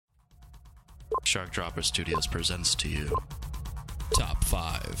Shark Dropper Studios presents to you Top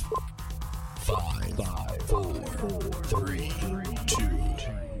 5. 5, 4, 3,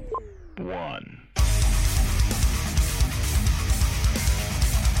 2, 1.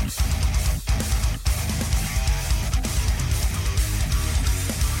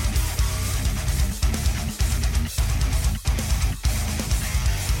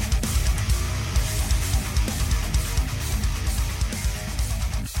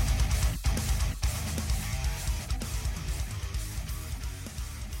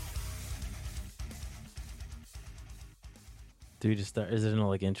 Do we just start? Is it no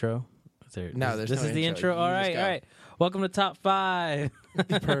like intro? There's this no is the intro. You All just right, go. all right. Welcome to Top 5.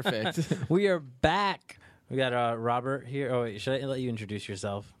 Perfect. We are back. We got Robert here. Oh wait, should I let you introduce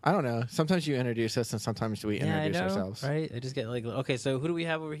yourself? I don't know. Sometimes you introduce us, and sometimes we introduce ourselves. Right? I just get like, okay. So who do we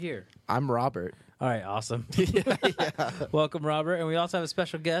have over here? I'm Robert. All right, awesome. yeah. Welcome, Robert, and we also have a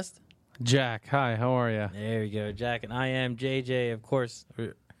special guest. Jack, hi, how are you? There we go, Jack, and I am JJ, of course.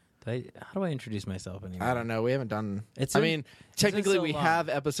 How do I introduce myself anymore? I don't know. We haven't done. Technically, we have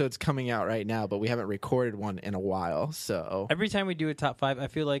episodes coming out right now, but we haven't recorded one in a while. So every time we do a top 5, I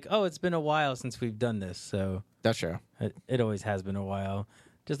feel like, oh, it's been a while since we've done this. So that's true. It always has been a while.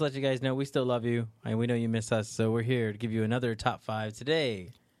 Just to let you guys know, we still love you, and we know you miss us. So we're here to give you another top 5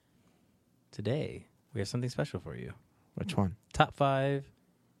 today. Today, we have something special for you. Which one? Top 5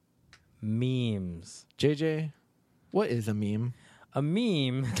 memes. JJ, what is a meme? A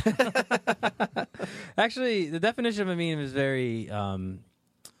meme. Actually, the definition of a meme is very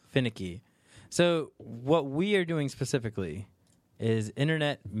finicky. So what we are doing specifically is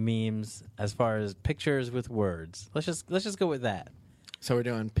internet memes as far as pictures with words. Let's just go with that. So we're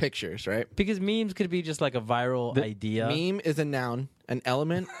doing pictures, right? Because memes could be just like a viral idea. Meme is a noun, an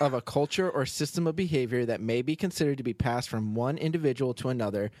element of a culture or system of behavior that may be considered to be passed from one individual to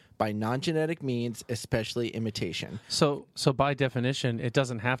another by non-genetic means, especially imitation. So by definition, it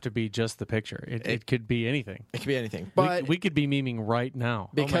doesn't have to be just the picture. It could be anything. It could be anything. But we could be memeing right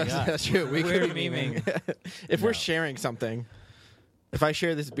now. Because God. that's true. We We're could be memeing. If we're sharing something, if I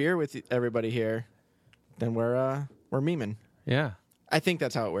share this beer with everybody here, then we're memeing. Yeah. I think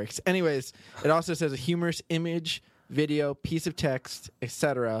that's how it works. Anyways, it also says a humorous image, video, piece of text,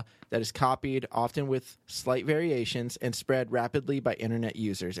 etc. that is copied, often with slight variations, and spread rapidly by internet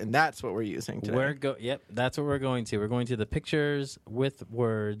users. And that's what we're using today. Yep, that's what we're going to. We're going to the pictures with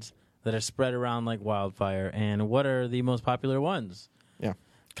words that are spread around like wildfire. And what are the most popular ones? Yeah.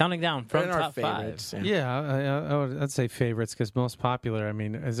 Counting down from And our top 5. favorites. Yeah, I'd say favorites because most popular. I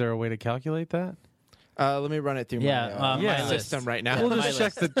mean, is there a way to calculate that? Let me run it through my my list. system right now. We'll just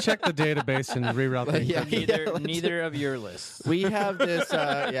check the database and reroute the Yeah. Neither of your lists. We have this,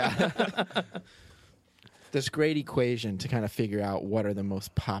 this great equation to kind of figure out what are the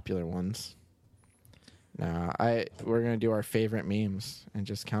most popular ones. Now, we're gonna do our favorite memes and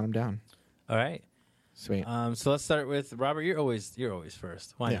just count them down. All right. Sweet. So let's start with Robert. You're always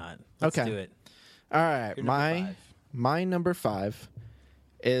first. Why Yeah. not? Let's Okay. do it. All right, Your number 5. my number 5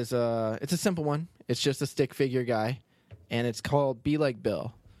 is it's a simple one. It's just a stick figure guy, and it's called Be Like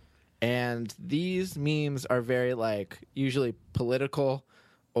Bill. And these memes are very usually political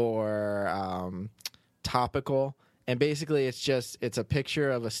or topical. And basically it's a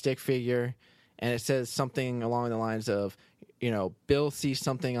picture of a stick figure, and it says something along the lines of, Bill sees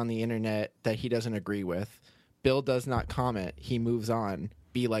something on the internet that he doesn't agree with. Bill does not comment. He moves on.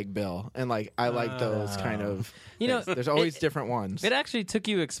 Be like Bill. And I like those kind of there's always different ones. It actually took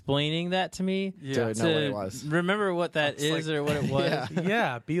you explaining that to me To know what it was. remember what that is or what it was. Yeah.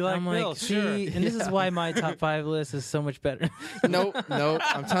 Yeah, be like I'm Bill, like, sure. see, and this is why my top 5 list is so much better. Nope.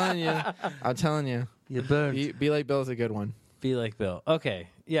 I'm telling you. You burned. Be like Bill is a good one. Be like Bill. Okay,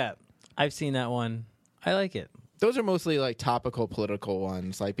 yeah, I've seen that one. I like it. Those are mostly topical political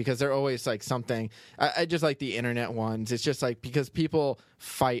ones, because they're always something. I just like the internet ones. It's just because people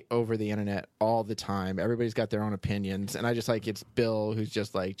fight over the internet all the time. Everybody's got their own opinions, and I just it's Bill who's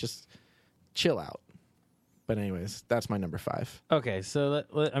just chill out. But anyways, that's my number 5. Okay, so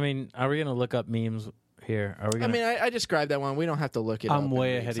are we gonna look up memes here? Are we? Gonna... I described that one. We don't have to look it up. I'm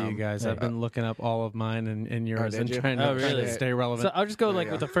way and ahead read of you guys. some. I've been looking up all of mine and yours did and you? trying really? to stay relevant. So I'll just go There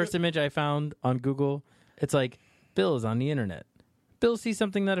you with go. the first image I found on Google. It's Bill is on the internet. Bill sees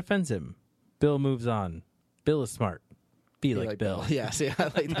something that offends him. Bill moves on. Bill is smart. Be like Bill. Yeah, see, I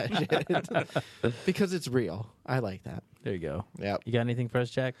like that shit. Because it's real. I like that. There you go. Yep. You got anything for us,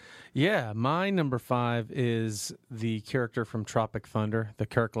 Jack? Yeah, my number 5 is the character from Tropic Thunder, the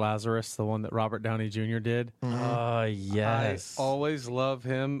Kirk Lazarus, the one that Robert Downey Jr. did. Oh, yes. I always love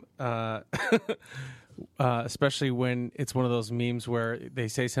him. especially when it's one of those memes where they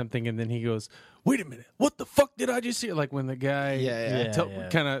say something and then he goes, "Wait a minute, what the fuck did I just hear?" Like when the guy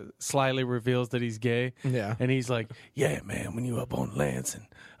kind of slyly reveals that he's gay. Yeah. And he's like, "Yeah, man, when you up on Lansing."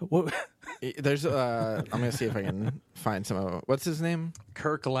 What? There's I'm gonna see if I can find some of what's his name?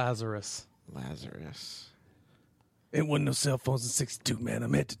 Kirk Lazarus. Lazarus. It wasn't no cell phones in '62, man.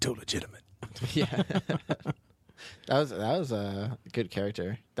 I'm head to toe legitimate. Yeah. that was a good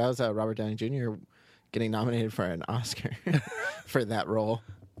character. That was Robert Downey Jr. getting nominated for an Oscar for that role.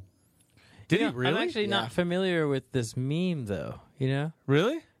 Did he really? I'm actually not familiar with this meme, though. You know?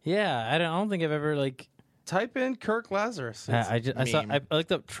 Really? Yeah, I don't think I've ever Type in Kirk Lazarus. I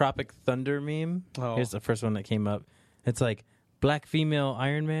looked up Tropic Thunder meme. Oh. Here's the first one that came up. It's like black female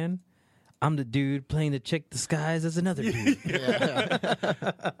Iron Man. I'm the dude playing the chick disguised as another dude.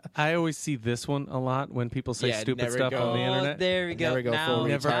 I always see this one a lot when people say stupid stuff on the internet. There we go. Never go full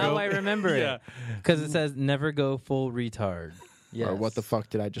retard. Now I remember it. Because it says never go full retard. Yes. Or what the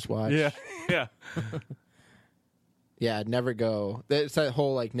fuck did I just watch? Yeah. Yeah. Yeah, never go. It's that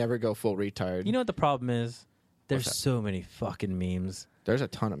whole never go full retard. You know what the problem is? There's so many fucking memes. There's a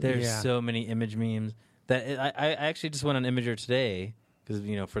ton of memes. There's so many image memes that I actually just went on Imager today because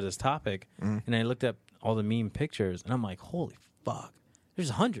for this topic, and I looked up all the meme pictures, and I'm like, holy fuck,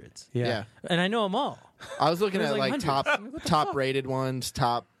 there's hundreds. Yeah. And I know them all. I was looking at There's hundreds. top rated ones,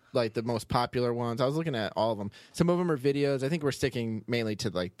 top the most popular ones. I was looking at all of them. Some of them are videos. I think we're sticking mainly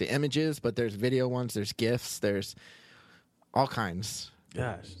to the images, but there's video ones, there's GIFs, there's all kinds.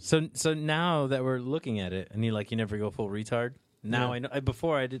 Gosh. So now that we're looking at it, and you never go full retard. Now I know.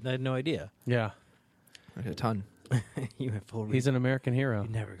 Before I had no idea. Yeah. A ton. You have full retard. He's an American hero. You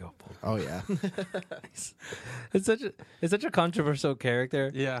never go full. Oh yeah. It's such a controversial character.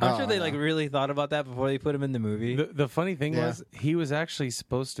 Yeah. I'm sure they really thought about that before they put him in the movie. The funny thing was he was actually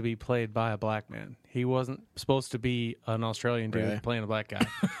supposed to be played by a black man. He wasn't supposed to be an Australian dude playing a black guy.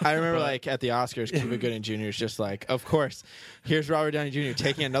 I remember at the Oscars, Cuba Gooding Jr. is just of course, here's Robert Downey Jr.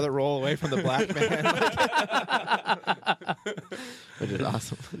 taking another role away from the black man. Which is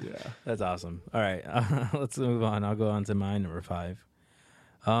awesome. Yeah. That's awesome. All right. Let's move on. I'll go on to my number 5.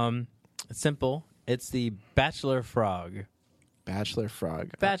 It's simple. It's the Bachelor Frog. Bachelor Frog.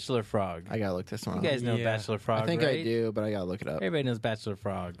 Bachelor Frog. I gotta look this one up. You guys know Bachelor Frog, I think right? I do, but I gotta look it up. Everybody knows Bachelor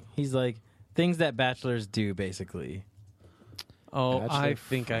Frog. He's things that bachelors do, basically. Oh, Bachelor I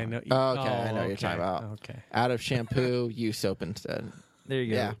think I know. Oh, okay, I know what you're talking about. Okay. Out of shampoo, use soap instead. There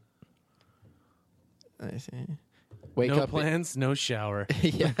you go. Yeah. I see. Wake no up. plans, no shower.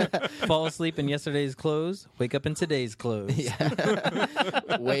 Yeah. Fall asleep in yesterday's clothes. Wake up in today's clothes. Yeah.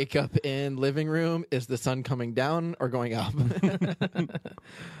 Wake up in living room. Is the sun coming down or going up?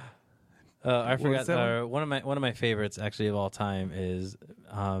 I forgot. One of my favorites actually of all time is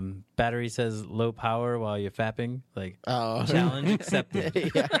battery says low power while you're fapping. Challenge accepted.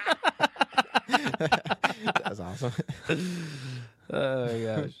 Yeah. That's awesome. Oh my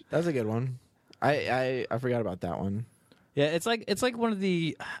gosh. That's a good one. I forgot about that one. Yeah, it's like one of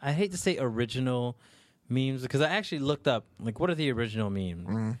the, I hate to say original memes because I actually looked up what are the original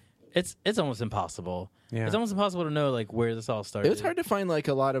memes. It's almost impossible. Yeah. It's almost impossible to know where this all started. It was hard to find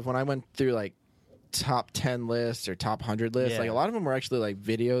a lot of when I went through top 10 lists or top 100 lists. Yeah. A lot of them were actually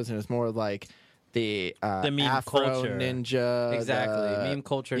videos, and it's more the meme Afro culture. Ninja. Exactly, meme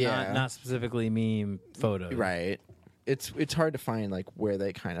culture, yeah. not specifically meme photos. Right. It's hard to find where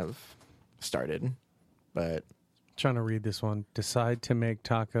they kind of started, but Trying to read this one. Decide to make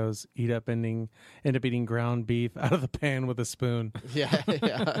tacos. End up eating ground beef out of the pan with a spoon. yeah.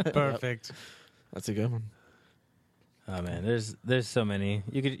 Perfect. Yep. That's a good one. Oh man, there's so many.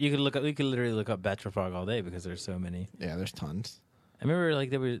 You could literally look up Bachelor Frog all day because there's so many. Yeah, there's tons. I remember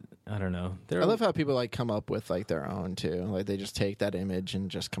there were, I don't know. I love how people come up with their own too. They just take that image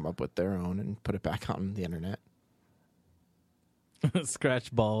and just come up with their own and put it back on the internet.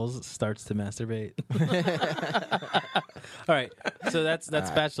 Scratch balls starts to masturbate. All right, so that's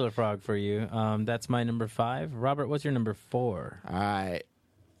Bachelor Frog for you. That's my number 5. Robert, what's your number 4? All right.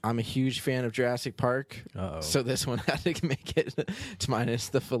 I'm a huge fan of Jurassic Park. Uh-oh. So this one had to make it to mine is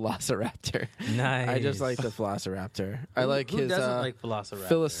the Velociraptor. Nice. I just like the Velociraptor. I like Who his doesn't like Velociraptor?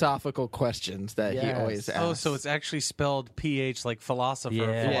 philosophical questions that he Yes. always asks. Oh, so it's actually spelled PH like philosopher.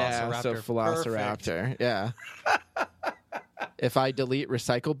 Yeah. Velociraptor. So Velociraptor. Yeah. If I delete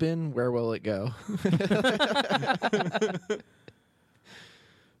recycle bin, where will it go?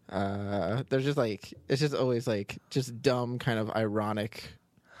 There's just it's just always just dumb kind of ironic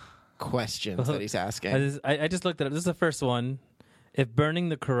questions that he's asking. I just looked it up. This is the first one. If burning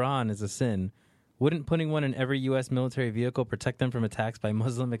the Quran is a sin, Wouldn't putting one in every U.S. military vehicle protect them from attacks by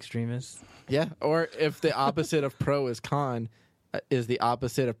Muslim extremists? Yeah, or if the opposite of pro is con, is the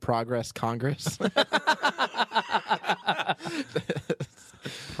opposite of progress Congress?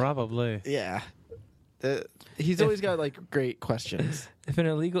 Probably. Yeah. He's always got like great questions. If an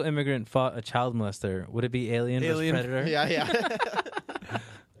illegal immigrant fought a child molester, would it be Alien vs. Predator? Yeah.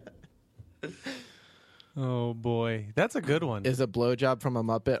 Oh boy, that's a good one. Is a blowjob from a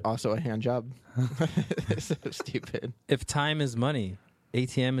Muppet also a hand job? It's so stupid. If time is money,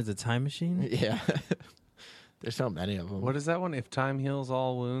 ATM is a time machine? Yeah. There's so many of them. What is that one? If time heals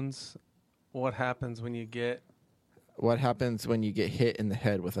all wounds, what happens when you get... What happens when you get hit in the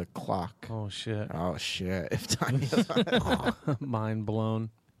head with a clock? Oh, shit. Oh, shit. If time heals all... Mind blown.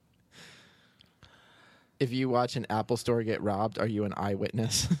 If you watch an Apple store get robbed, are you an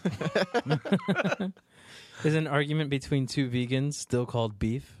eyewitness? Is an argument between two vegans still called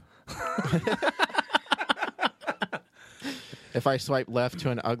beef? If I swipe left to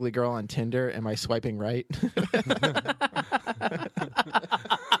an ugly girl on Tinder, am I swiping right?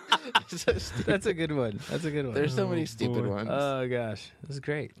 That's a good one. That's a good one. There's so many stupid ones. Oh, gosh. This is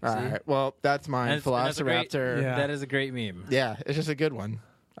great. All See? right. Well, that's mine. And that's a great- Velociraptor. Yeah. That is a great meme. Yeah, it's just a good one.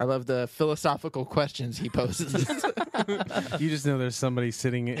 I love the philosophical questions he poses. You just know there's somebody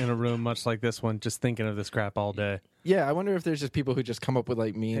sitting in a room much like this one just thinking of this crap all day. Yeah, I wonder if there's just people who just come up with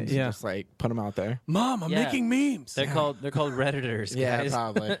like memes and just like put them out there. Mom, I'm Yeah. making memes. They're called Redditors, Yeah, guys.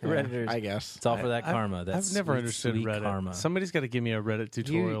 probably. Yeah, Redditors. I guess. It's all for that karma. That's I've never sweet, understood sweet Reddit. karma. Somebody's got to give me a Reddit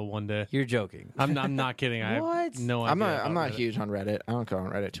tutorial one day. You're joking. I'm not kidding. I What? have no idea. I'm not about Reddit. huge on Reddit. I don't go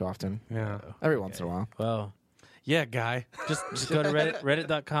on Reddit too often. Yeah. Every once in a while. Well, Yeah, guy. just go to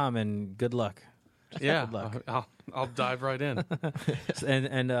Reddit.com and good luck. Yeah. Good luck. I'll dive right in.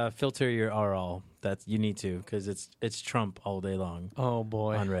 and filter your RL. That's you need to because it's Trump all day long Oh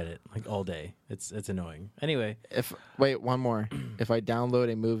boy. on Reddit, like all day. It's annoying. Anyway, Wait, one more. If I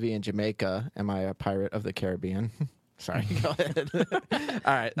download a movie in Jamaica, am I a pirate of the Caribbean? Sorry, go ahead.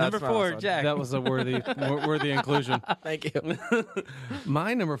 All right, number that's my 4, last one. Jack. That was a worthy inclusion. Thank you.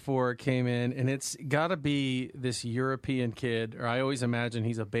 My number 4 came in, and it's got to be this European kid, or I always imagine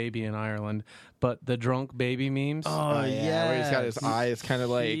he's a baby in Ireland, but the drunk baby memes. Oh yeah, where he's got his eyes kind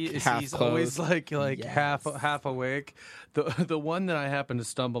of like half he's closed. always like Yes. half awake. The one that I happened to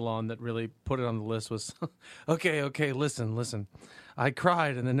stumble on that really put it on the list was, okay, listen. I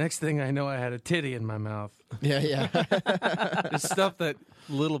cried, and the next thing I know, I had a titty in my mouth. Yeah. It's stuff that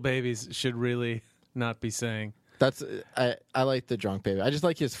little babies should really not be saying. That's I like the drunk baby. I just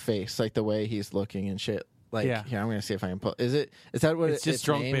like his face, like the way he's looking and shit. Like, Yeah. here, I'm gonna see if I can pull. Is that what It's just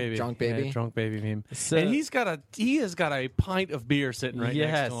drunk named? baby. Drunk baby. Yeah, drunk baby meme. So- and he has got a pint of beer sitting right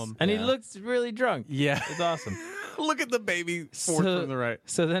next to him. and he Yeah. looks really drunk. Yeah. It's awesome. Look at the baby forward from the right.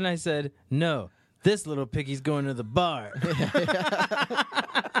 So then I said, no, this little piggy's going to the bar.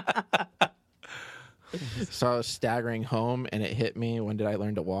 So I was staggering home, and it hit me. When did I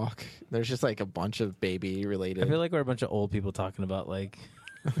learn to walk? There's just like a bunch of baby related. I feel like we're a bunch of old people talking about like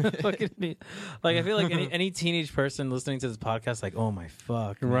fucking me. Like I feel like any teenage person listening to this podcast, like, oh my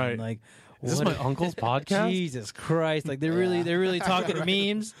fuck, man. Right. Like, Is this what my a- podcast? podcast? Jesus Christ! Like they're really talking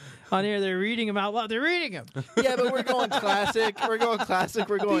memes on here. They're reading them out loud. They're reading them. Yeah, but we're going classic. We're going classic.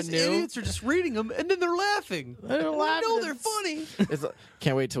 We're going These new. idiots are just reading them, and then they're laughing. They're laughing. No, they're funny. It's like,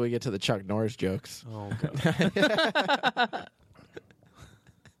 can't wait till we get to the Chuck Norris jokes. Oh, God.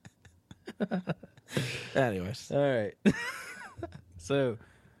 Anyways, All right. So,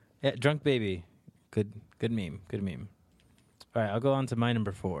 yeah, drunk baby, good meme. All right, I'll go on to my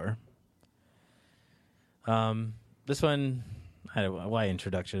number 4. This one, I don't know why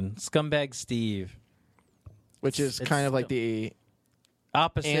introduction. Scumbag Steve, which is It's kind of like the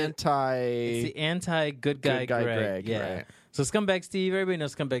opposite. It's anti. the anti good guy, Greg. Yeah. right. So Scumbag Steve, everybody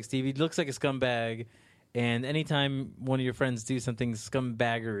knows Scumbag Steve. He looks like a scumbag, and anytime one of your friends do something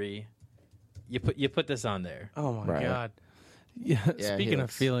scumbaggery, you put this on there. Oh, my Right. God. Yeah, Yeah, speaking he of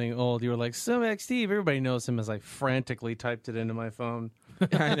looks- feeling old, you were like, Scumbag Steve. Everybody knows him as I frantically typed it into my phone.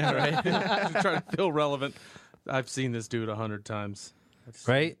 I know, right? to try to feel relevant. I've seen this dude 100 times. I just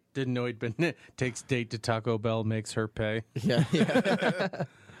Right? Didn't know he'd been takes date to Taco Bell, makes her pay. Yeah.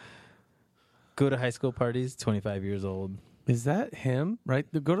 Go to high school parties, 25 years old. Is that him? Right?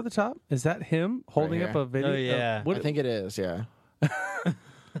 Go to the top. Is that him holding Right up here. a video? Oh, yeah. What, I think it is. Yeah.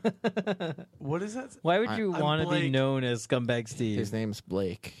 what is that? Why would you I'm want to be Blake. known as Scumbag Steve? His name's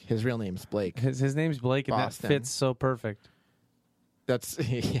Blake. His real name's Blake. His name's Blake, and Boston. that fits so perfect. That's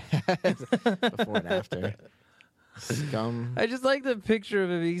before and after. Scum. I just like the picture of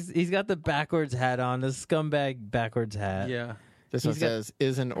him. He's got the backwards hat on, the scumbag backwards hat. Yeah. This one says,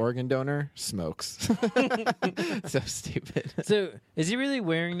 is an organ donor, smokes. So stupid. So, is he really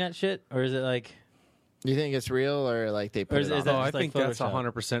wearing that shit? Or is it like... You think it's real or like they put it on? I think that's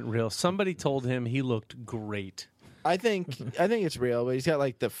 100% real. Somebody told him he looked great. I think it's real, but he's got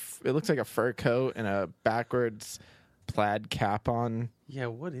like it looks like a fur coat and a backwards plaid cap on. Yeah,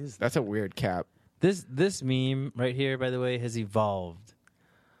 what is that? That's a weird cap. This meme right here, by the way, has evolved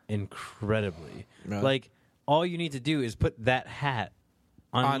incredibly. Really? Like, all you need to do is put that hat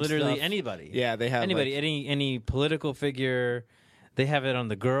on literally stuff. anybody. Yeah, they have anybody, any political figure. They have it on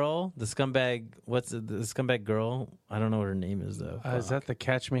the girl, the scumbag. What's the scumbag girl? I don't know what her name is though. Is that the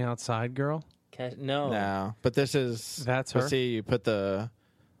Catch Me Outside girl? No, but that's her. See, you put the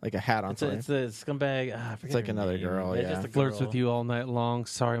like a hat on. It's the scumbag. It's like another name. girl. Yeah, just a flirts girl. with you all night long.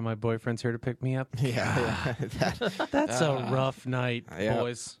 Sorry, my boyfriend's here to pick me up. Yeah, That's a rough night,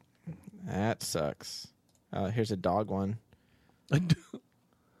 boys. That sucks. Here's a dog one.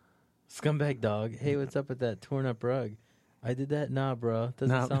 Scumbag dog. Hey, what's up with that torn up rug? I did that? Nah, bro.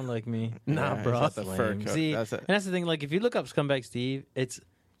 Doesn't sound like me. Nah, bro. That's the fur coat. See, and that's the thing. Like, if you look up Scumbag Steve,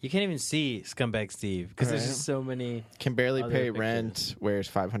 you can't even see Scumbag Steve because there's just so many. Can barely pay pictures. rent. Wears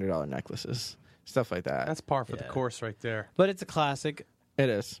 $500 necklaces. Stuff like that. That's par for the course right there. But it's a classic. It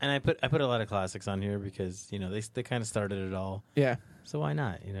is. And I put a lot of classics on here because they kind of started it all. Yeah. So why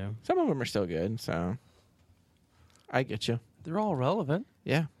not? Some of them are still good. So I get you. They're all relevant.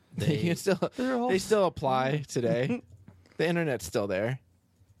 Yeah. They still apply today. The internet's still there.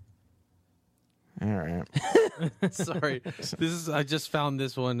 All right. Sorry. I just found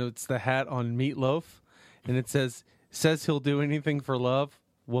this one. It's the hat on Meatloaf, and it says he'll do anything for love,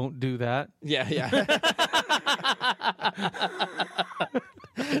 won't do that. Yeah.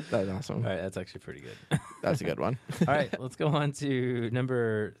 That's awesome. All right, that's actually pretty good. That's a good one. All right, let's go on to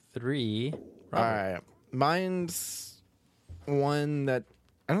number 3. Robert. All right. Mine's one that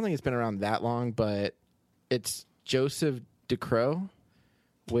I don't think it's been around that long, but it's Joseph DeCrow,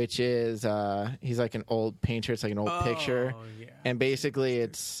 which is he's like an old painter. It's like an old picture. Yeah. And basically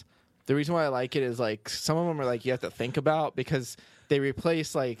it's the reason why I like it is like some of them are like you have to think about because they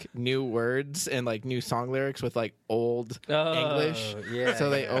replace like new words and like new song lyrics with like old English. Yeah. So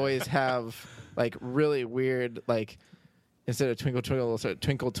they always have like really weird like instead of twinkle twinkle, so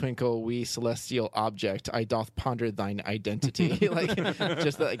twinkle twinkle, wee celestial object, I doth ponder thine identity. Like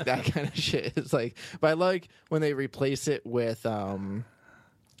just like that kind of shit. It's like, but I like when they replace it with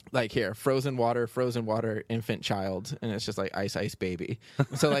like here, frozen water, infant child, and it's just like ice, ice baby.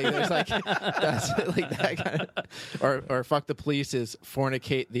 So like there's like that's like that kind of, or fuck the police is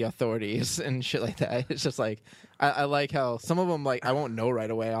fornicate the authorities and shit like that. It's just like I like how some of them like I won't know right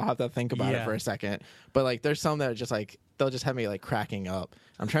away. I'll have to think about it for a second. But like there's some that are just like they'll just have me like cracking up.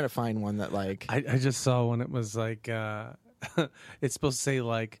 I'm trying to find one that like I just saw one. It was like it's supposed to say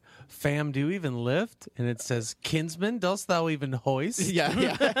like, fam, do you even lift? And it says, kinsman, dost thou even hoist? Yeah.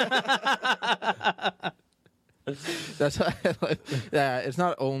 That's what I like. Yeah, it's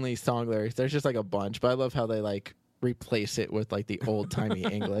not only song lyrics. There's just like a bunch, but I love how they like replace it with like the old timey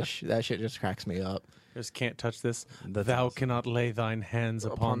English. That shit just cracks me up. Just can't touch this. That's thou awesome. cannot lay thine hands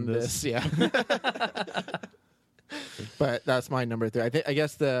upon this. Yeah. But that's my number 3. I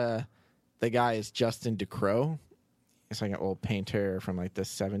guess the guy is Justin DeCrow. It's like an old painter from like the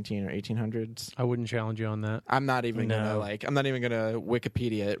 17 or 1800s. I wouldn't challenge you on that. I'm not even gonna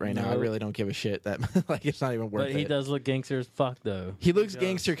Wikipedia it right now. I really don't give a shit that like it's not even worth it. But he does look gangster as fuck though. He looks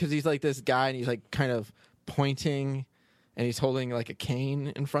gangster because he's like this guy and he's like kind of pointing and he's holding like a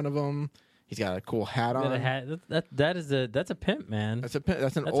cane in front of him. He's got a cool hat on. That's a pimp, man.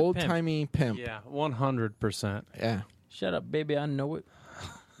 That's an old timey pimp. Yeah, 100%. Yeah. Shut up, baby. I know it.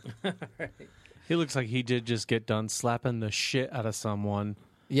 He looks like he did just get done slapping the shit out of someone.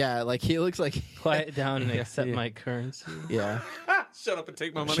 Yeah, like he looks like quiet down and accept my currency. Yeah. Shut up and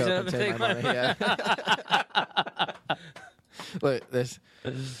take my money. Shut up and take my money. Yeah. Look, this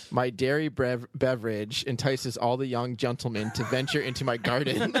my dairy beverage entices all the young gentlemen to venture into my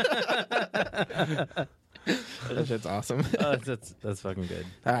garden. That shit's awesome. That's fucking good.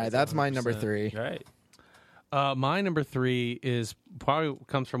 All right, that's my number 3. All right. My number 3 is probably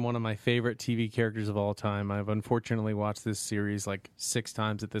comes from one of my favorite TV characters of all time. I've unfortunately watched this series like 6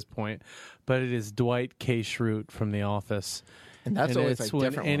 times at this point, but it is Dwight K. Schrute from The Office. And that's always it's like when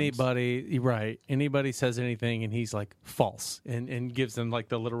different anybody says anything and he's like false and gives them like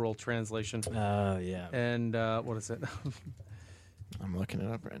the literal translation. Yeah. And what is it? I'm looking it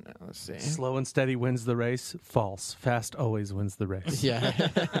up right now. Let's see. Slow and steady wins the race. False. Fast always wins the race. Yeah.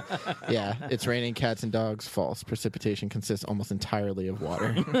 Yeah. It's raining cats and dogs. False. Precipitation consists almost entirely of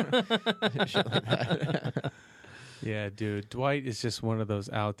water. Shit like that. Yeah, dude. Dwight is just one of those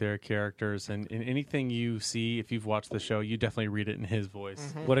out there characters, and in anything you see, if you've watched the show, you definitely read it in his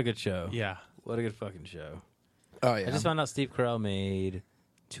voice. What a good show. Yeah. What a good fucking show. Oh yeah. I just found out Steve Carell made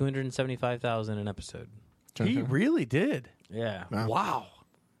 $275,000 an episode. He really did. Yeah. Wow.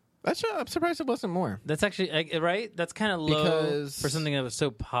 I'm surprised it wasn't more. That's actually right. That's kind of low Because for something that was so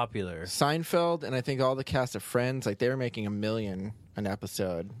popular. Seinfeld and I think all the cast of Friends, like they were making $1 million an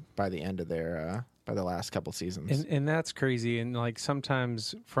episode by the end of their by the last couple seasons. And that's crazy. And like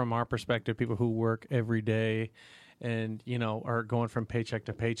sometimes from our perspective, people who work every day and, you know, are going from paycheck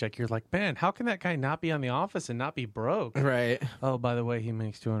to paycheck, you're like, man, how can that guy not be on The Office and not be broke? Right. Oh, by the way, he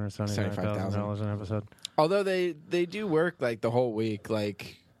makes $275,000 an episode. Although they do work like the whole week,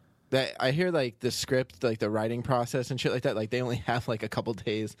 like that. I hear like the script, like the writing process and shit like that. Like they only have like a couple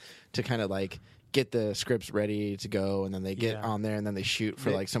days to kind of like get the scripts ready to go, and then they get on there, and then they shoot for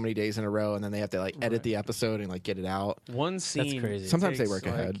like so many days in a row, and then they have to like edit the episode and like get it out. One scene. crazy. Sometimes they takes, work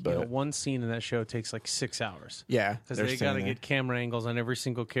like, ahead, but one scene in that show takes like 6 hours. yeah, Because they're they got to standing there. get camera angles on every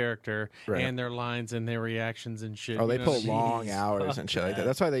single character Right. and their lines and their reactions and shit. Oh, they you know pull what I mean? long hours and shit like that.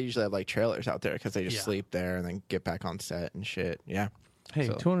 That's why they usually have like trailers out there because they just Yeah. sleep there and then get back on set and shit. Yeah. Hey,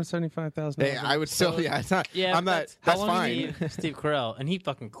 So- $275,000. Hey, I would still. Yeah, it's not. Yeah, I'm not. how That's long fine. did he, Steve Carell, and he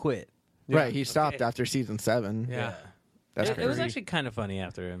fucking quit. Right. He stopped after season 7. Yeah. That's it was crazy. actually kind of funny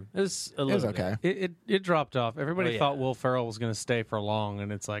after him. It was a It little was bit. okay. It dropped off. Everybody Oh, yeah. thought Will Ferrell was going to stay for long,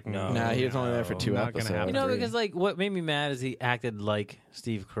 and it's like, No. Nah, he was only there for 2 not gonna episodes. happen. You know, Three. because like what made me mad is he acted like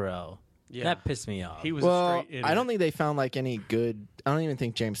Steve Carell. Yeah. That pissed me off. He was a Well, straight idiot. I don't think they found like any good. I don't even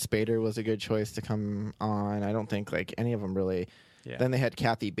think James Spader was a good choice to come on. I don't think like any of them really. Yeah. Then they had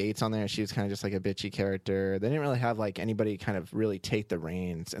Kathy Bates on there. She was kind of just like a bitchy character. They didn't really have like anybody kind of really take the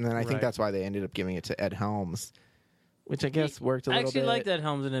reins. And then I think Right. that's why they ended up giving it to Ed Helms, which I guess worked a I little actually bit. liked Ed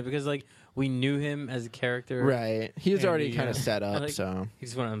Helms in it because like we knew him as a character. Right. He was And already he, kind of set up, like- so. He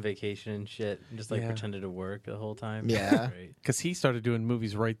just went on vacation and shit and just like Yeah. pretended to work the whole time. Yeah. Great. Because he started doing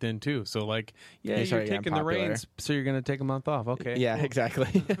movies right then, too. So, like, yeah, He you're started getting taking the popular. reins, so you're going to take a month off. Okay. Yeah, cool.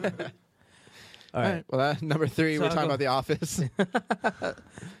 exactly. All right. Well, number 3, So we're I'll talking go- about The Office.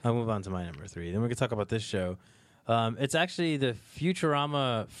 I'll move on to my number 3. Then we can talk about this show. It's actually the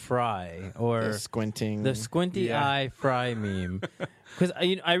Futurama Fry or The squinting. the squinty Yeah. eye Fry meme. Because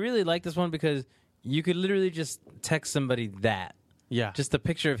I really like this one because you could literally just text somebody that. Yeah. Just a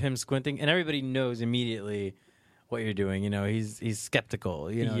picture of him squinting, and everybody knows immediately what you're doing. You know, he's skeptical.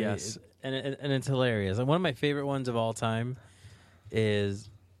 You know, Yes. and it's hilarious. And one of my favorite ones of all time is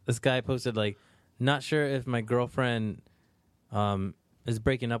this guy posted like, not sure if my girlfriend is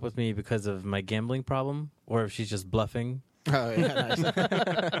breaking up with me because of my gambling problem, or if she's just bluffing. Oh, yeah,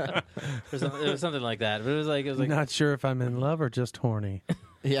 nice. It was something like that. But it was like not sure if I'm in love or just horny.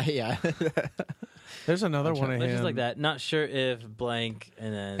 yeah. There's another one of it's him. just like that. Not sure if blank,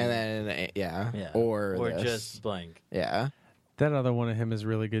 and then yeah. yeah, Or this. just blank. Yeah. That other one of him is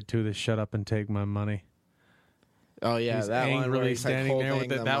really good, too. The shut up and take my money. Oh, yeah. He's that one where angrily he's like standing there with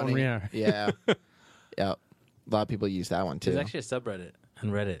holding the that one, money. yeah. Yeah. Yep. A lot of people use that one, too. There's actually a subreddit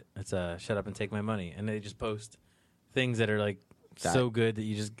on Reddit. It's "Shut Up and Take My Money," and they just post things that are like That so good that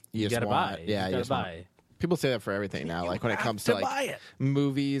you just gotta want. buy. Yeah, you you gotta just want. buy. People say that for everything now. Like when it comes to like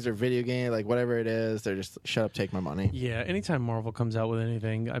movies or video game, like whatever it is, they're just shut up, take my money. Yeah, anytime Marvel comes out with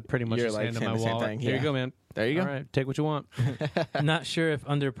anything, I pretty much You're just like hand in saying my the same wallet. thing, Here yeah. you go, man. There you go. All right, take what you want. Not sure if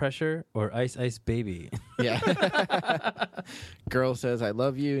Under Pressure or Ice Ice Baby. Yeah. Girl says I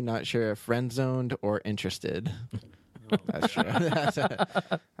love you. Not sure if friend zoned or interested. That's true.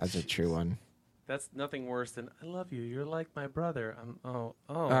 That's a true one. That's nothing worse than I love you. You're like my brother. Oh,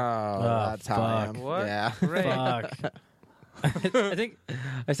 that's how I am. fuck. What? Yeah. Great. Fuck. I think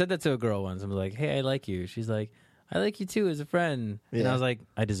I said that to a girl once. I'm like, "Hey, I like you." She's like, "I like you too as a friend." And Yeah. I was like,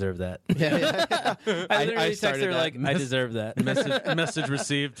 "I deserve that." Yeah. I literally texted started her that. like, "I deserve that." Message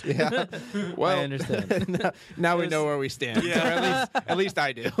received. Yeah. Well, I understand. now we know where we stand. Yeah. Or at least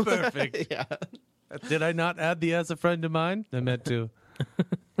I do. Perfect. Yeah. Did I not add the as a friend of mine? I meant to.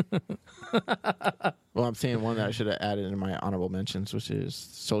 Well, I'm seeing one that I should have added in my honorable mentions, which is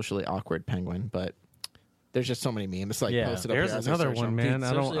socially awkward penguin, but there's just so many memes like Yeah. posted up There's here as I another search one, them. man. Dude,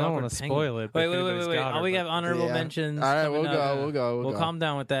 I don't socially want awkward to penguin. spoil it. but Wait, if anybody's got her, we but- have honorable Yeah. mentions. All right, coming we'll up. go. We'll We'll go. calm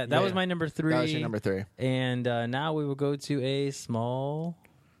down with that. That Yeah. was my number 3. That was your number 3. And now we will go to a small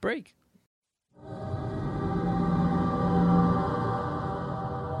break.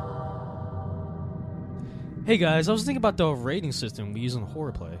 Hey guys, I was thinking about the rating system we use in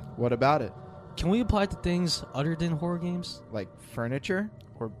horror play. What about it? Can we apply it to things other than horror games? Like furniture?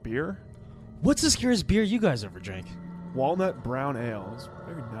 Or beer? What's the scariest beer you guys ever drank? Walnut brown ale. It's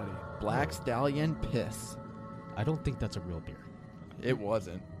very nutty. Black Stallion Piss. I don't think that's a real beer. It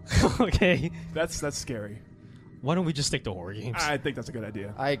wasn't. Okay. That's scary. Why don't we just stick to horror games? I think that's a good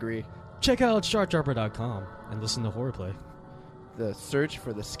idea. I agree. Check out SharkDropper.com and listen to Horror Play. The search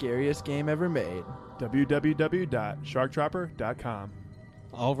for the scariest game ever made. www.sharkdropper.com.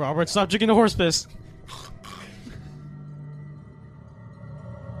 Oh, Robert, stop drinking the horse piss.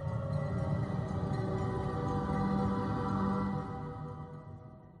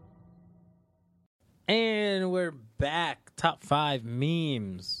 And we're back. Top 5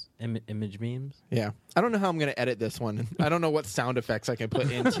 memes. Image memes. Yeah. I don't know how I'm going to edit this one. I don't know what sound effects I can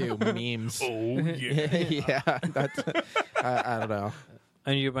put into memes. Oh, yeah. Yeah. That's. I don't know.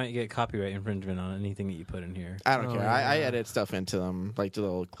 And you might get copyright infringement on anything that you put in here. I don't care. I yeah. edit stuff into them, like the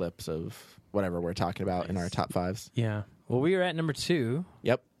little clips of whatever we're talking about in our top 5s. Yeah. Well, we are at number 2.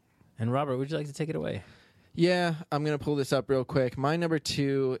 Yep. And Robert, would you like to take it away? Yeah, I'm going to pull this up real quick. My number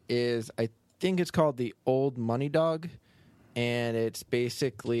 2 is, I think it's called the Old Money Dog. And it's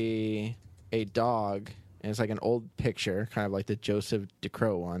basically a dog. And it's like an old picture, kind of like the Joseph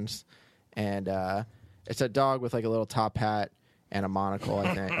DeCroix ones. And it's a dog with like a little top hat and a monocle,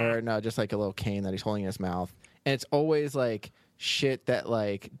 I think. Or no, just like a little cane that he's holding in his mouth. And it's always like shit that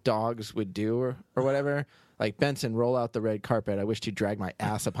like dogs would do or whatever. Like, Benson, roll out the red carpet. I wish to drag my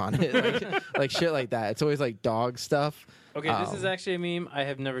ass upon it. like shit like that. It's always like dog stuff. Okay, this is actually a meme I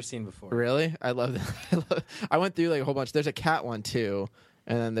have never seen before. Really? I love that. I went through like a whole bunch. There's a cat one too.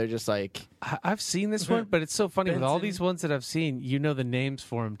 And then they're just like... I've seen this one, but it's so funny. With all Benson. these ones that I've seen, you know the names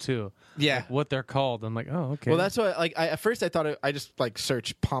for them, too. Yeah. Like what they're called. I'm like, oh, okay. Well, that's what, like, at first I thought I just, like,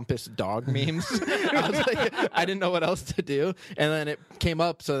 searched pompous dog memes. I was like, I didn't know what else to do. And then it came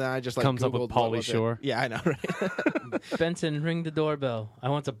up, so then I just, like, Comes up with Googled what Pauly was it. Shore. Yeah, I know, right? Benson, ring the doorbell. I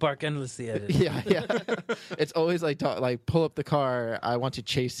want to bark endlessly at it. yeah. It's always, like, pull up the car. I want to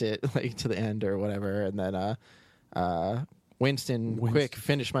chase it, like, to the end or whatever. And then, Winston, quick,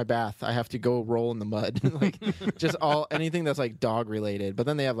 finish my bath. I have to go roll in the mud. Like, just anything that's like dog related. But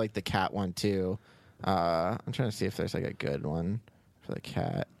then they have like the cat one too. I'm trying to see if there's like a good one for the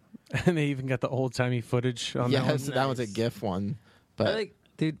cat. And they even got the old timey footage on that one. Yes, that one's a Nice. GIF one. I But like,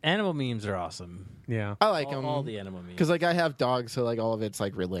 dude, animal memes are awesome. Yeah. I like them All the animal memes. because like I have dogs, so like all of it's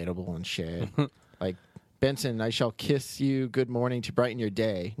like relatable and shit. Like, Benson, I shall kiss you. Good morning to brighten your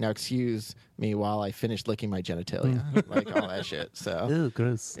day. Now excuse me while I finish licking my genitalia. Like all that shit. So Ew,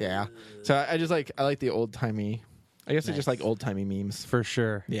 gross. yeah. So I like the old timey. I guess I just like old timey memes. For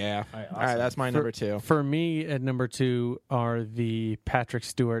sure. Yeah. All right, All right, that's my number 2. For me, at number 2 are the Patrick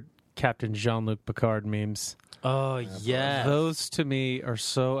Stewart, Captain Jean-Luc Picard memes. Oh, yeah. Those, to me, are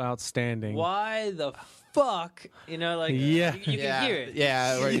so outstanding. Why the fuck? You know, like, Yeah. you can hear it.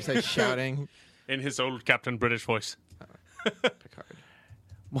 Yeah, where he's like shouting. In his old Captain British voice. Picard.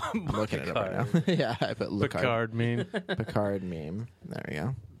 I'm looking it up right now. Yeah, I put Picard meme. Picard meme. There we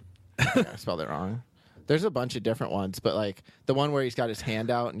go. Yeah, I spelled it wrong. There's a bunch of different ones, but like the one where he's got his hand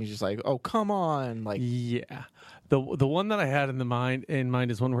out and he's just like, "Oh, come on!" Like, Yeah. The one that I had in mind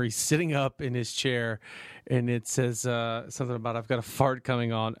is one where he's sitting up in his chair, and it says something about I've got a fart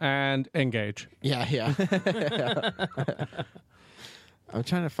coming on and engage. yeah. I'm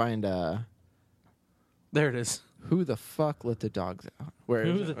trying to find There it is. who the fuck let the dogs out. Where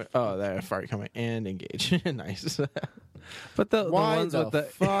is it? Oh, there, fart coming and engage. Nice. But the Why ones the with the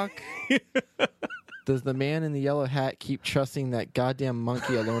fuck does the man in the yellow hat keep trusting that goddamn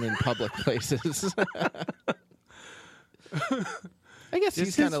monkey alone in public places? I guess Just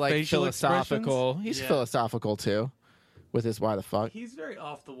he's kind his of like facial philosophical. expressions? He's Yeah. philosophical too, with his why the fuck. He's very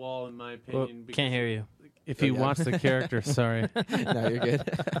off the wall in my Well, opinion. can't hear you. If you Yeah. watch the character, sorry, No, you're good.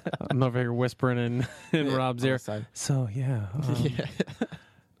 I'm over here whispering in Yeah, Rob's on ear. the side. So yeah, Yeah.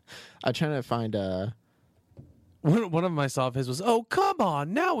 I'm trying to find one of my soft his was, "Oh come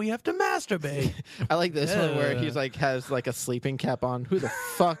on, now we have to masturbate." I like this one where he's like has like a sleeping cap on. Who the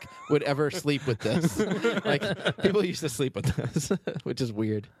fuck would ever sleep with this? Like, people used to sleep with this, which is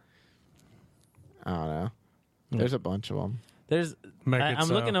weird. I don't know. There's a bunch of them. There's. Make it I'm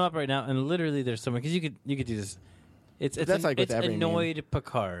so. looking them up right now, and literally there's so many because you could do this. It's That's like with it's every meme. annoyed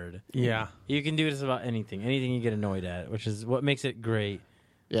Picard. Yeah, You can do this about anything you get annoyed at, which is what makes it great.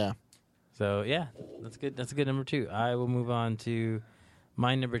 Yeah. So yeah, that's good. That's a good number 2. I will move on to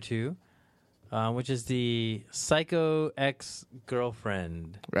my number 2, which is the Psycho Ex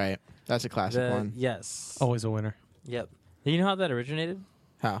Girlfriend. Right. That's a classic one. Yes. always a winner. Yep. Do you know how that originated?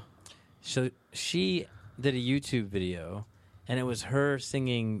 How? So she did a YouTube video, and it was her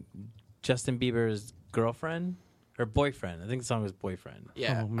singing Justin Bieber's girlfriend or boyfriend. I think the song was Boyfriend.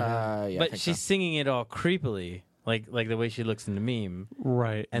 Yeah. Oh, man. Yeah. I but think she's so. singing it all creepily. like the way she looks in the meme,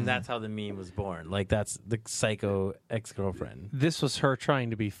 Right. and that's how the meme was born. Like that's the psycho ex-girlfriend. This was her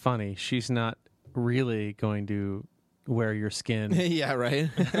trying to be funny. She's not really going to wear your skin. Yeah, right.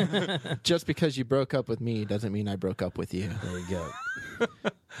 Just because you broke up with me doesn't mean I broke up with you. There you go.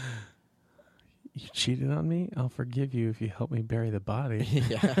 You cheated on me? I'll forgive you if you help me bury the body.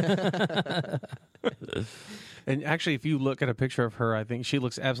 Yeah. And actually, if you look at a picture of her, I think she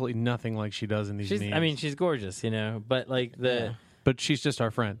looks absolutely nothing like she does in these memes. I mean, she's gorgeous, but like the But she's just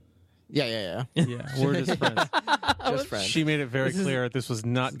our friend. Yeah. Yeah, we're just friends. Just friends. She made it very clear this was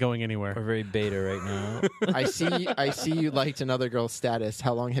not going anywhere. we're very beta right now. I see you liked another girl's status.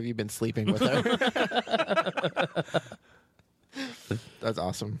 How long have you been sleeping with her? That's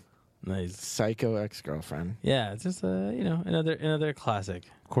awesome. Nice. Psycho ex-girlfriend. Yeah, it's just another classic.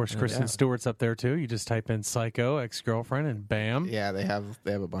 Of course, Kristen Yeah. Stewart's up there too. You just type in "psycho ex-girlfriend" and bam, Yeah, they have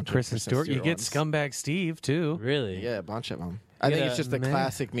a bunch Kristen of Stewart. You get ones. Scumbag Steve too. Really? Yeah, a bunch of them. I Get think a- it's just the man.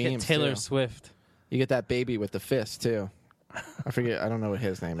 classic Get memes. Taylor too. Swift. You get that baby with the fist too. I forget. I don't know what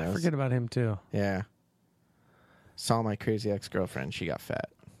his name is. Forget about him too. Yeah. Saw my crazy ex-girlfriend. She got fat.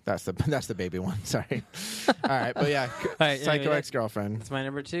 That's the baby one. Sorry. All right, but yeah, right, psycho anyway, ex-girlfriend. That's my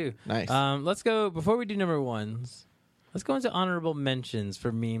number 2. Nice. Let's go before we do number 1s. Let's go into honorable mentions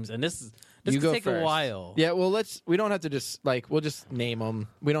for memes, and this You could go take first. a while. Yeah, well, we don't have to just we'll just name them.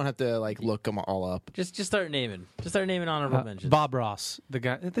 We don't have to look them all up. Just start naming. Just start naming honorable mentions. Bob Ross, the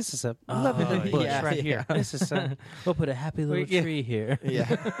guy. This is a lovely bush yeah, right yeah. here. This is We'll put a happy little Yeah. tree here.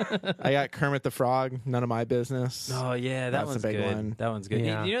 Yeah. I got Kermit the Frog. None of my business. Oh yeah, that That's one's a big good. one. That one's good.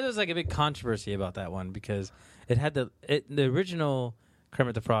 Yeah. You know, there's like a big controversy about that one because it had the original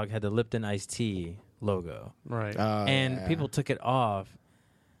Kermit the Frog had the Lipton iced tea logo, right. and Yeah. people took it off,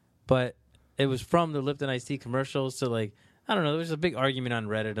 but it was from the Lipton iced tea commercials. So like, I don't know. There was a big argument on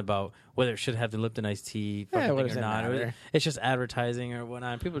Reddit about whether it should have the Lipton iced tea Yeah, fucking what thing does or that not. matter? It's just advertising or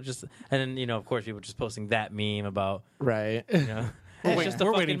whatnot. People just, and then of course, people just posting that meme about Right. it's wait- just a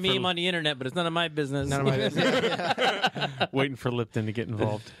we're fucking waiting for- meme on the internet, but it's none of my business. None of my business. Waiting for Lipton to get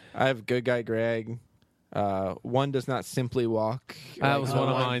involved. I have Good Guy Greg. One does not simply walk. That was one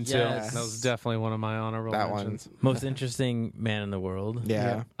of one- mine too. yes. That was definitely one of my honorable That mentions. Most interesting man in the world.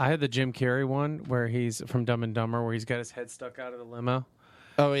 Yeah. I had the Jim Carrey one where he's from Dumb and Dumber, where he's got his head stuck out of the limo.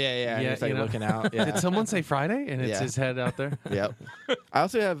 Oh yeah. And Yeah, it's like you know. looking out. Yeah. Did someone say Friday? And it's Yeah. his head out there. Yep. I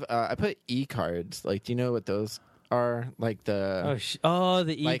also have. I put e-cards. Like, do you know what those are? Like the.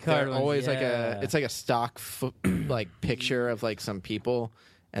 The like e-card they're ones, always like yeah. it's like a stock like picture of like some people,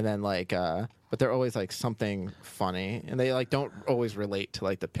 and then but they're always like something funny, and they like don't always relate to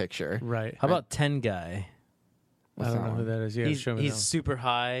like the picture. Right. How about 10 guy? I don't know who that is. Yeah, he's show me he's that super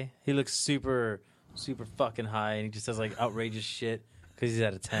high. He looks super fucking high, and he just does like outrageous shit because he's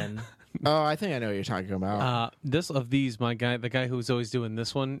at a 10. Oh, I think I know what you're talking about. one. The guy who's always doing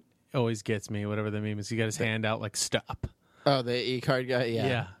this one always gets me, whatever the meme is. He got his hand out like stop. Oh, the e-card guy.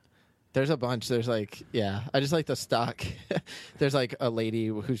 Yeah. There's a bunch. There's like, I just like the stock. There's like a lady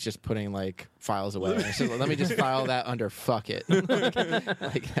who's just putting like files away. And she's like, let me just file that under fuck it.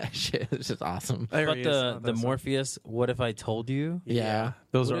 like that shit is just awesome. There But he is. the Oh, that's- Morpheus, what if I told you? Yeah.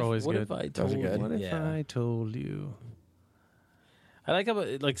 Those What are if- always what good. if I Those are told good. you? What if Yeah. I told you? I like how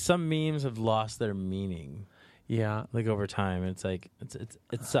like some memes have lost their meaning Yeah. like over time. It's like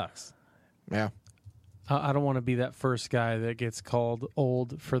it sucks. Yeah. I don't want to be that first guy that gets called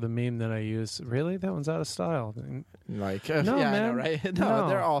old for the meme that I use. Really? That one's out of style. Like, No, yeah, I know, man. right? No.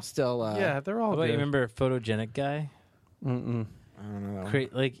 They're all still. Yeah, they're all How about you good. remember photogenic guy? Mm-mm. I don't know.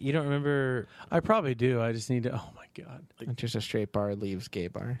 Like you don't remember? I probably do. I just need to. Oh my god. Just a straight bar leaves gay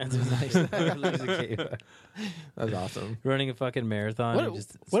bar. That's nice. That's awesome. Running a fucking marathon. and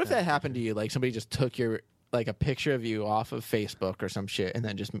What if that happened to you? Like somebody just took your like a picture of you off of Facebook or some shit, and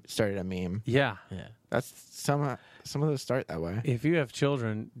then just started a meme. Yeah. Yeah. That's some of those start that way. If you have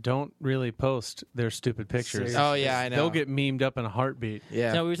children, don't really post their stupid pictures. Oh yeah, I know. They'll get memed up in a heartbeat.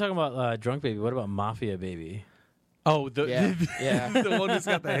 yeah. Now we were talking about drunk baby. What about mafia baby? Oh, the Yeah, yeah. the one who's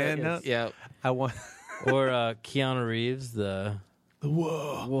got the hand out. Yeah. I want. Or Keanu Reeves, the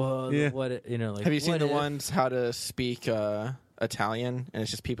whoa, Yeah. what like. Have you seen what the if- ones how to speak Italian? And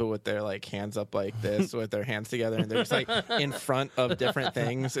it's just people with their like hands up like this, with their hands together, and they're just like in front of different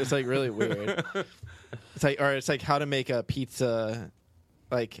things. It's like really weird. It's like how to make a pizza.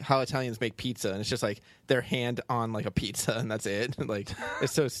 Like how Italians make pizza, and it's just like their hand on like a pizza, and that's it. Like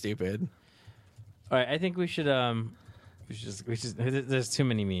it's so stupid. All right, I think we should There's too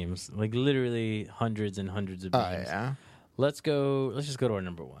many memes. Like literally hundreds and hundreds of Oh memes. yeah. Let's just go to our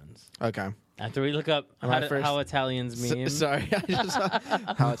number ones. Okay. After we look up Am I first? how Italians meme. Sorry, I just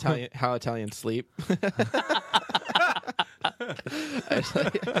how Italians sleep.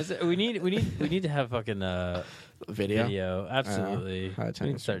 we need to have fucking Video. Absolutely. How We need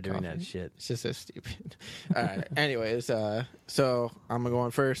Italians to start drink doing that coffee. shit. It's just so stupid. All right. Anyways, so I'm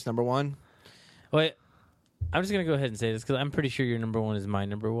going first. Number one. Wait, I'm just gonna go ahead and say this because I'm pretty sure your number one is my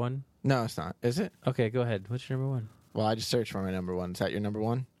number one. No, it's not. Is it? Okay, go ahead. What's your number one? Well, I just searched for my number one. Is that your number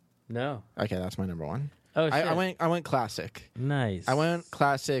one? No. Okay, that's my number one. Oh shit. I went classic. Nice. I went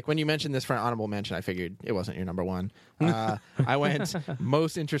classic. When you mentioned this for an honorable mention, I figured it wasn't your number one. I went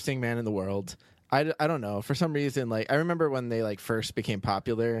most interesting man in the world. I don't know. For some reason, like I remember when they like first became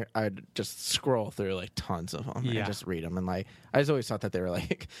popular, I'd just scroll through like tons of them and just read them. And like I just always thought that they were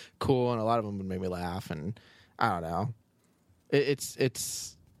like cool, and a lot of them would make me laugh. And I don't know. It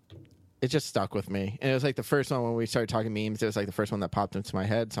just stuck with me. And it was like the first one when we started talking memes. It was like the first one that popped into my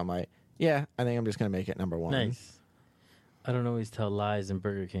head. So I'm like, yeah, I think I'm just gonna make it number one. Nice. I don't always tell lies in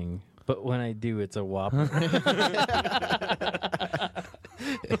Burger King, but when I do, it's a Whopper.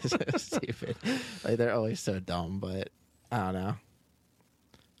 It's so stupid. Like they're always so dumb, but I don't know.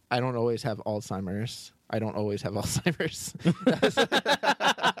 I don't always have Alzheimer's. I don't always have Alzheimer's.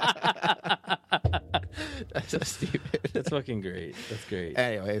 That's so stupid. That's fucking great. That's great.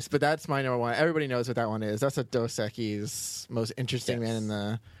 Anyways, but that's my number one. Everybody knows what that one is. That's a Dos Equis most interesting man in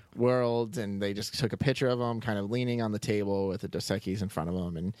the world, and they just took a picture of him kind of leaning on the table with the Dos Equis in front of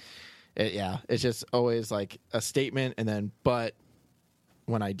him, and it's just always like a statement, and then but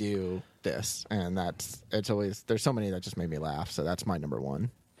when I do this, and it's always there's so many that just made me laugh, so that's my number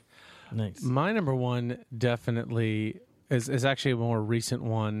one. Nice. My number one definitely is actually a more recent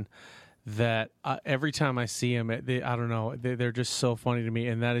one that every time I see him, I don't know, they're just so funny to me,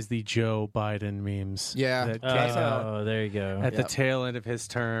 and that is the Joe Biden memes. Yeah. that came out Oh, there you go. at the tail end of his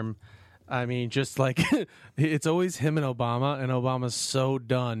term. I mean, just like it's always him and Obama's so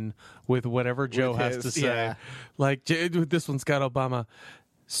done with whatever Joe has to say. yeah. Like this one's got Obama.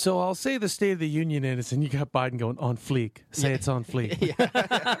 So I'll say the State of the Union is, and you got Biden going on fleek. Say it's on fleek.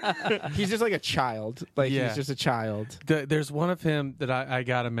 He's just like a child. Like Yeah. he's just a child. There's one of him that I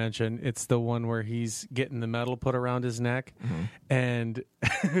gotta mention. It's the one where he's getting the medal put around his neck, and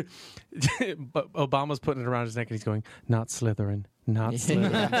but Obama's putting it around his neck, and he's going, "Not Slytherin, not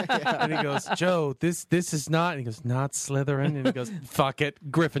Slytherin." And he goes, "Joe, this is not." And he goes, "Not Slytherin." And he goes, "Fuck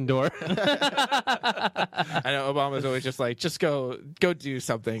it, Gryffindor." I know Obama's always just like, just go do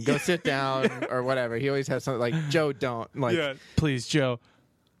something, go sit down or whatever. He always has something like, Joe, don't like. Yeah, please, Joe.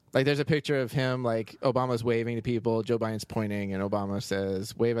 Like there's a picture of him, like Obama's waving to people, Joe Biden's pointing, and Obama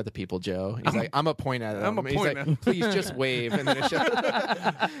says, "Wave at the people, Joe." He's like, "I'm a point at them." He's point like, at "Please just wave," and then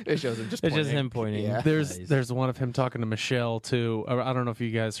it shows him just. It's Pointing. just him pointing. Yeah. There's one of him talking to Michelle too. I don't know if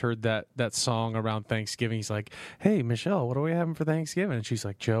you guys heard that song around Thanksgiving. He's like, "Hey Michelle, what are we having for Thanksgiving?" And she's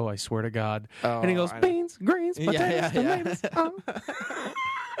like, "Joe, I swear to God." Oh, and he goes, I know. "Beans, greens, potatoes, Yeah. tomatoes."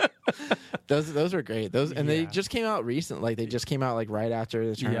 Those were great. And they just came out recent. Like they just came out like right after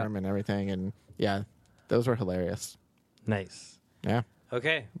the term and everything. And yeah, those were hilarious. Nice. Yeah.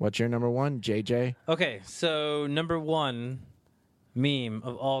 Okay. What's your number one, JJ? Okay. So number one meme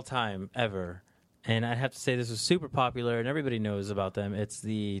of all time ever, and I'd have to say this was super popular, and everybody knows about them. It's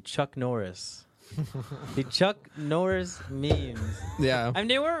the Chuck Norris. The Chuck Norris memes. Yeah. I mean,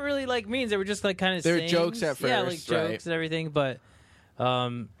 they weren't really like memes. They were just like kind of. They were jokes at Yeah, first, like right. jokes and everything. But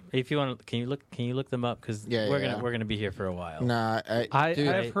if you want, can you look them up? Because we're gonna be here for a while. Nah,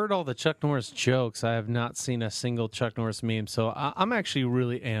 I've heard all the Chuck Norris jokes. I have not seen a single Chuck Norris meme, so I'm actually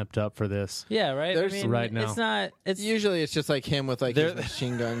really amped up for this. Yeah, right. There's- I mean, right now. it's not. It's usually it's just like him with like his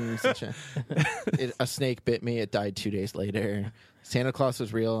machine guns. And shit. A snake bit me. It died 2 days later. Santa Claus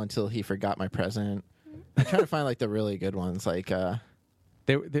was real until he forgot my present. I'm trying to find like the really good ones. Like,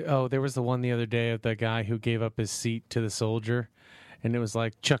 There was the one the other day of the guy who gave up his seat to the soldier, and it was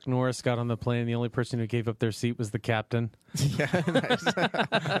like Chuck Norris got on the plane. The only person who gave up their seat was the captain. yeah, nice.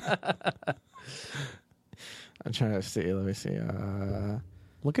 I'm trying to see. Let me see.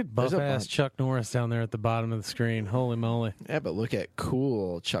 Look at There's a buff ass bunch. Chuck Norris down there at the bottom of the screen. Holy moly! Yeah, but look at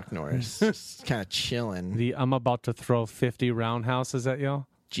cool Chuck Norris, just kind of chilling. I'm about to throw 50 roundhouses at y'all.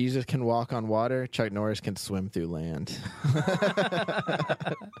 Jesus can walk on water. Chuck Norris can swim through land.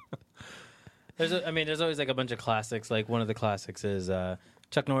 There's always like a bunch of classics. Like one of the classics is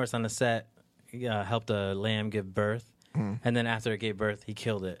Chuck Norris on the set helped a lamb give birth, and then after it gave birth, he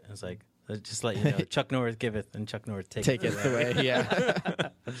killed it. It's like, just let you know, Chuck Norris giveth and Chuck Norris taketh. Take it away. Yeah,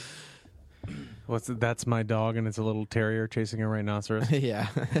 That's my dog, and it's a little terrier chasing a rhinoceros. yeah.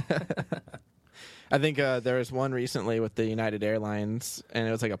 I think there was one recently with the United Airlines, and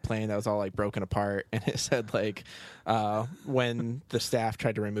it was like a plane that was all like broken apart, and it said like when the staff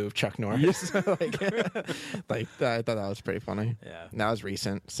tried to remove Chuck Norris. like I thought that was pretty funny. Yeah. And that was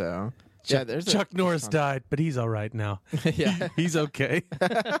recent. So there's Chuck Norris died, but he's all right now. Yeah. He's okay.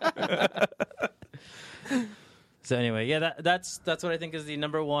 So anyway, yeah, that's what I think is the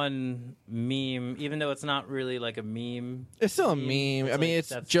number one meme, even though it's not really like a meme. It's still a meme. It's I mean, like- it's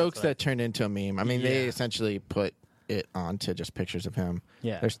that's jokes what- that turned into a meme. I mean, they Yeah. essentially put it onto just pictures of him.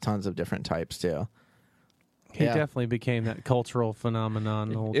 Yeah. There's tons of different types too. He Yeah. definitely became that cultural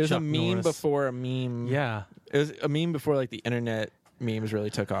phenomenon. old It was Chuck a meme Norris. before a meme. Yeah. It was a meme before like the internet memes really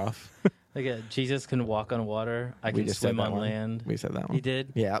took off. Like Jesus can walk on water. I We can just swim said that on one. land. We said that one. He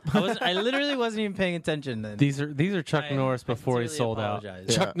did. Yeah. I literally wasn't even paying attention then. These are Chuck I- Norris I before he sincerely sold out. apologize.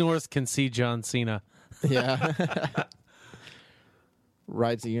 Yeah. Chuck Norris can see John Cena. Yeah.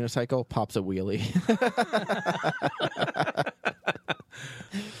 Rides a unicycle, pops a wheelie.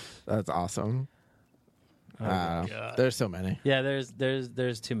 That's awesome. Oh my God. There's so many. Yeah, there's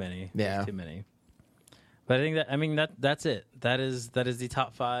too many. Yeah. There's too many. But I think that's it. That is the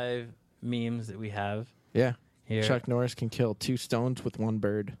top 5 memes that we have Yeah. here. Chuck Norris can kill 2 stones with 1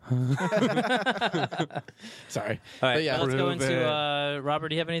 bird. Sorry. All right, But yeah. let's go Prove into Robert.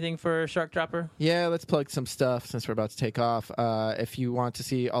 Do you have anything for Shark Dropper? Yeah, let's plug some stuff since we're about to take off. If you want to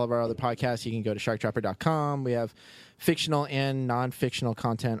see all of our other podcasts, you can go to sharkdropper.com. We have fictional and non-fictional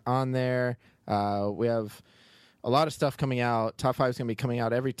content on there. We have a lot of stuff coming out. Top 5 is going to be coming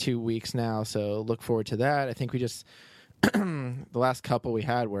out every 2 weeks now, so look forward to that. I think we just the last couple we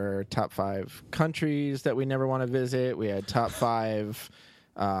had were top 5 countries that we never want to visit. We had top 5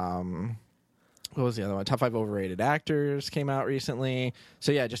 what was the other one? Top 5 overrated actors came out recently.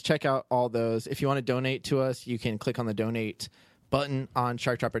 So yeah, just check out all those. If you want to donate to us, you can click on the donate button on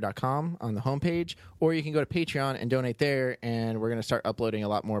sharkdropper.com on the homepage, or you can go to Patreon and donate there, and we're going to start uploading a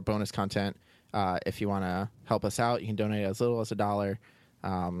lot more bonus content. If you want to help us out, you can donate as little as $1,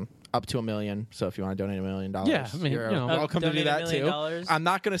 up to $1 million. So if you want to donate $1 million, Yeah, I mean, you're you know. welcome to do Donate that $1 too. million? I'm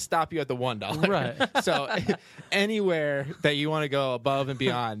not going to stop you at the $1. Right. So anywhere that you want to go above and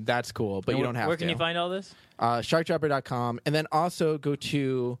beyond, that's cool, but you don't have Where to. can you find all this? Sharkdropper.com, and then also go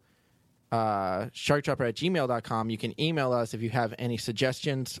to sharkdropper@gmail.com. You can email us if you have any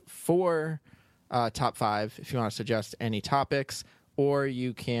suggestions for top 5, if you want to suggest any topics, or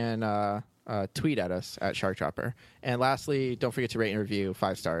you can tweet at us at sharkdropper. And lastly, don't forget to rate and review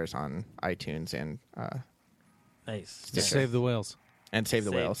 5 stars on iTunes and Nice. Sticker. Save the whales. save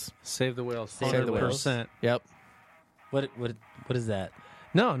the Save. whales. Save the whales. Save the whales. 100%. Yep. What is that?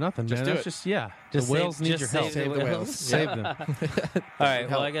 No, nothing, Just man. do That's it. just, yeah. Just the whales save- need just your help. Save the whales. Save them. All right.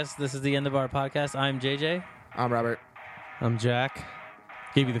 Well, I guess this is the end of our podcast. I'm JJ. I'm Robert. I'm Jack.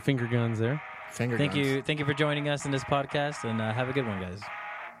 Gave you the finger guns there. Finger Thank guns. you for joining us in this podcast, and have a good one, guys.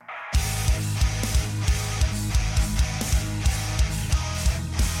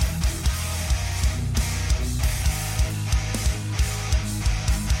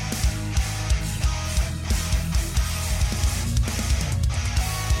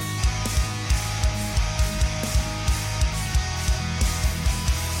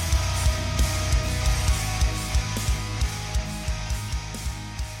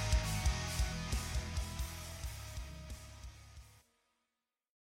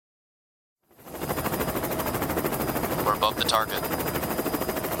 We're above the target.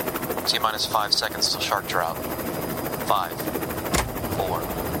 T-minus 5 seconds till shark drop. 5, 4,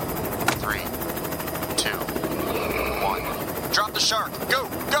 3, 2, 1. Drop the shark! Go!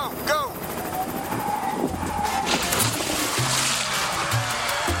 Go! Go!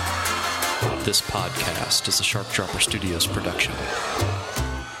 This podcast is a Shark Dropper Studios production.